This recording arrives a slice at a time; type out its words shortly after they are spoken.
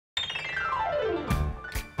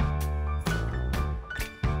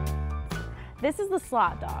This is the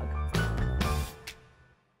Slotdog.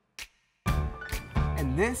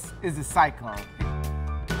 And this is the Cyclone.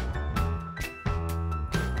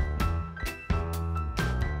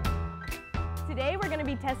 Today we're going to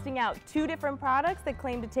be testing out 2 different products that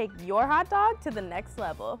claim to take your hot dog to the next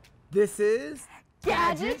level. This is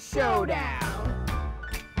Gadget Showdown.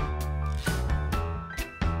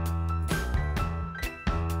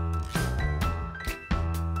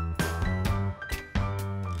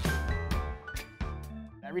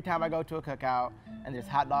 Every time I go to a cookout and there's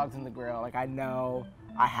hot dogs in the grill, like I know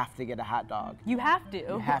I have to get a hot dog. You have to.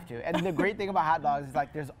 You have to. And the great thing about hot dogs is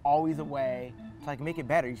like there's always a way to like make it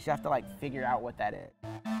better. You just have to like figure out what that is.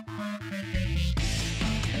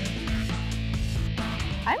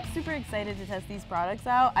 I'm super excited to test these products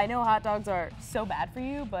out. I know hot dogs are so bad for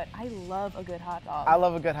you, but I love a good hot dog. I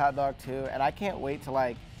love a good hot dog too, and I can't wait to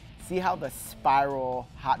like see how the spiral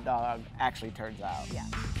hot dog actually turns out. Yeah.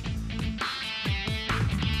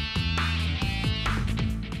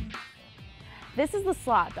 This is the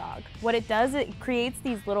Slotdog. What it does, it creates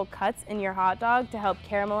these little cuts in your hot dog to help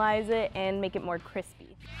caramelize it and make it more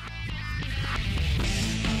crispy.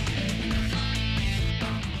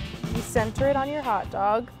 You center it on your hot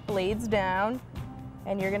dog, blades down,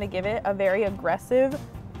 and you're gonna give it a very aggressive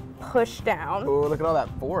push down. Ooh, look at all that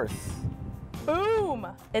force. Boom!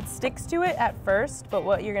 It sticks to it at first, but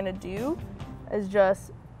what you're gonna do is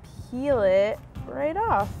just peel it right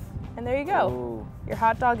off. And there you go. Ooh. Your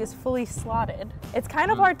hot dog is fully slotted. It's kind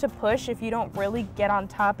of hard to push if you don't really get on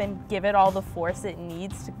top and give it all the force it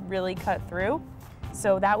needs to really cut through.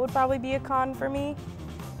 So that would probably be a con for me.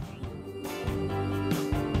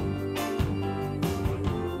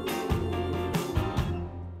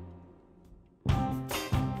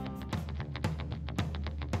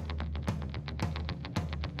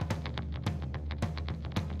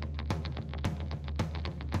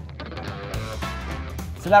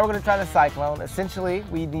 So now we're gonna try the Cyclone. Essentially,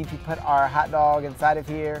 we need to put our hot dog inside of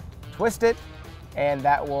here, twist it, and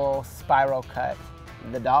that will spiral cut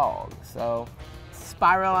the dog. So,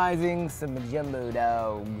 spiralizing some jumbo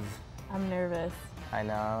dogs. I'm nervous. I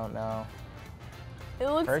know, no. It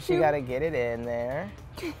looks First you gotta get it in there,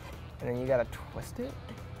 and then you gotta twist it.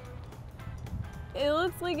 It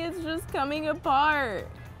looks like it's just coming apart.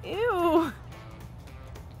 Ew.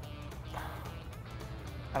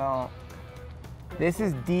 This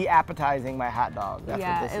is de-appetizing my hot dog. That's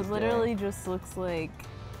yeah, what this is it literally doing. just looks like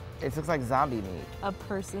It looks like zombie meat. a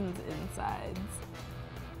person's insides.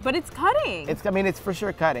 But it's cutting. I mean, it's for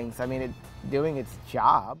sure cutting. So I mean, it's doing its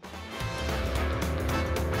job.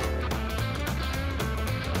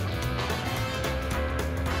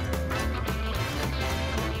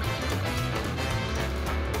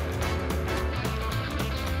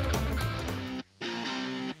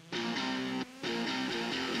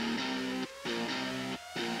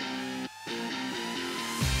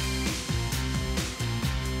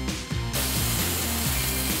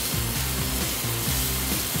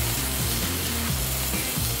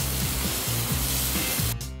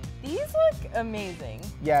 Amazing.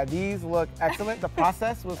 Yeah, these look excellent. The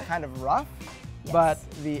process was kind of rough, Yes.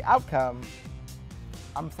 but the outcome,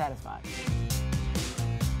 I'm satisfied.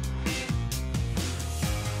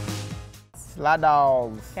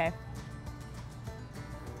 Slotdogs. Okay.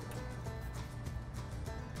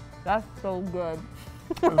 That's so good.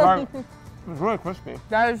 It's really crispy.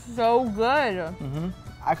 That is so good.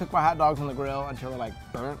 I cook my hot dogs on the grill until they're like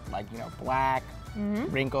burnt, like, you know, black,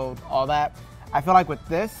 wrinkled, all that. I feel like with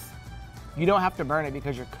this, you don't have to burn it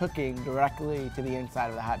because you're cooking directly to the inside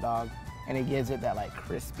of the hot dog, and it gives it that like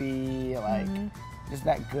crispy, like just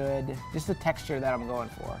that good, just the texture that I'm going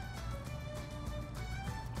for.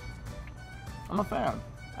 I'm a fan.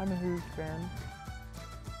 I'm a huge fan.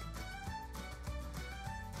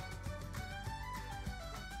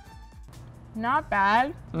 Not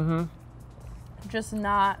bad. Just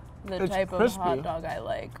not the It's type crispy. of hot dog I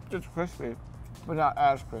like. It's crispy, but not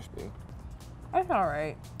as crispy. It's all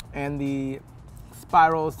right. And the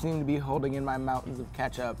spirals seem to be holding in my mountains of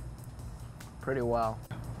ketchup pretty well.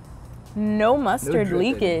 No mustard dripping.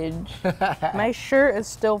 leakage. My shirt is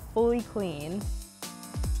still fully clean.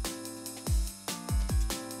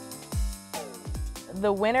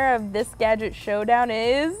 The winner of this Gadget Showdown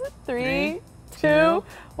is 3, 2,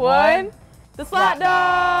 1. The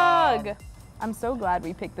Slotdog! I'm so glad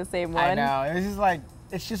we picked the same one. I know, it's just like,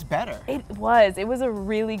 it's just better. It was a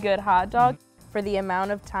really good hot dog. For the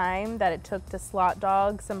amount of time that it took to slot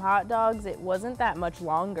dog some hot dogs, it wasn't that much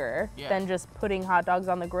longer than just putting hot dogs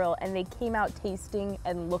on the grill, and they came out tasting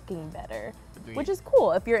and looking better, which is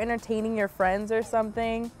cool. If you're entertaining your friends or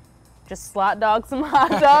something, just slot dog some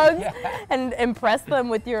hot dogs and impress them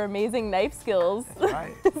with your amazing knife skills.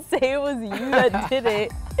 Right. Say it was you that did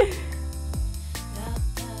it.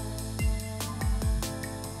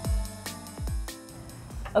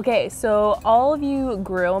 Okay, so all of you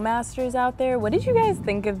grill masters out there, what did you guys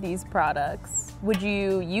think of these products? Would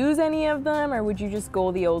you use any of them, or would you just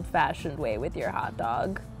go the old-fashioned way with your hot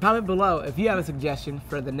dog? Comment below if you have a suggestion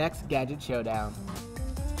for the next Gadget Showdown.